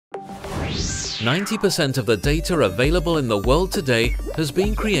90% of the data available in the world today has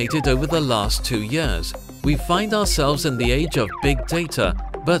been created over the last 2 years. We find ourselves in the age of big data,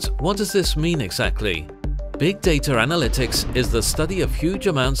 but what does this mean exactly? Big data analytics is the study of huge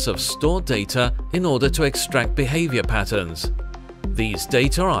amounts of stored data in order to extract behavior patterns. These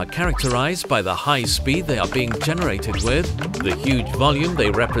data are characterized by the high speed they are being generated with, the huge volume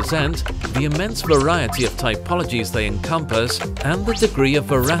they represent, the immense variety of typologies they encompass, and the degree of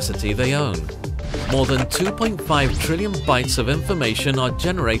veracity they own. More than 2.5 trillion bytes of information are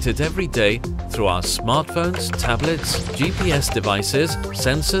generated every day through our smartphones, tablets, GPS devices,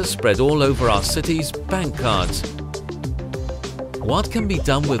 sensors spread all over our cities, bank cards. What can be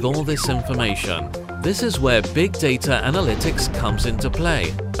done with all this information? This is where big data analytics comes into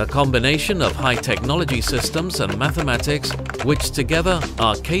play, a combination of high technology systems and mathematics which together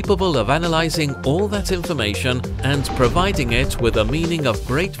are capable of analyzing all that information and providing it with a meaning of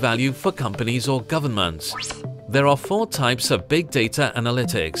great value for companies or governments. There are 4 types of big data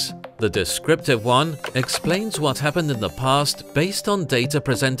analytics. The descriptive one explains what happened in the past based on data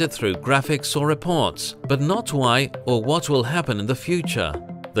presented through graphics or reports, but not why or what will happen in the future.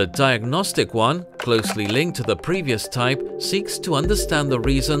 The diagnostic one, closely linked to the previous type, seeks to understand the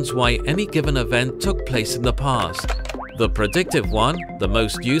reasons why any given event took place in the past. The predictive one, the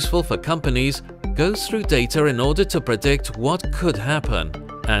most useful for companies, goes through data in order to predict what could happen.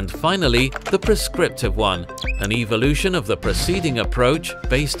 And finally, the prescriptive one, an evolution of the preceding approach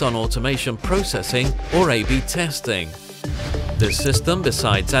based on automation processing or A/B testing. This system,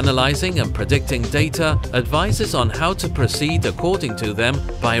 besides analyzing and predicting data, advises on how to proceed according to them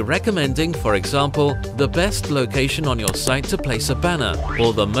by recommending, for example, the best location on your site to place a banner,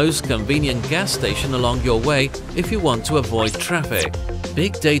 or the most convenient gas station along your way if you want to avoid traffic.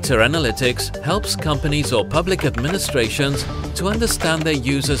 Big data analytics helps companies or public administrations to understand their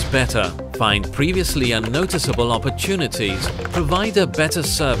users better, find previously unnoticeable opportunities, provide a better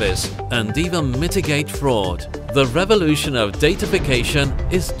service, and even mitigate fraud. The revolution of datafication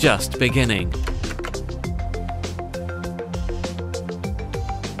is just beginning.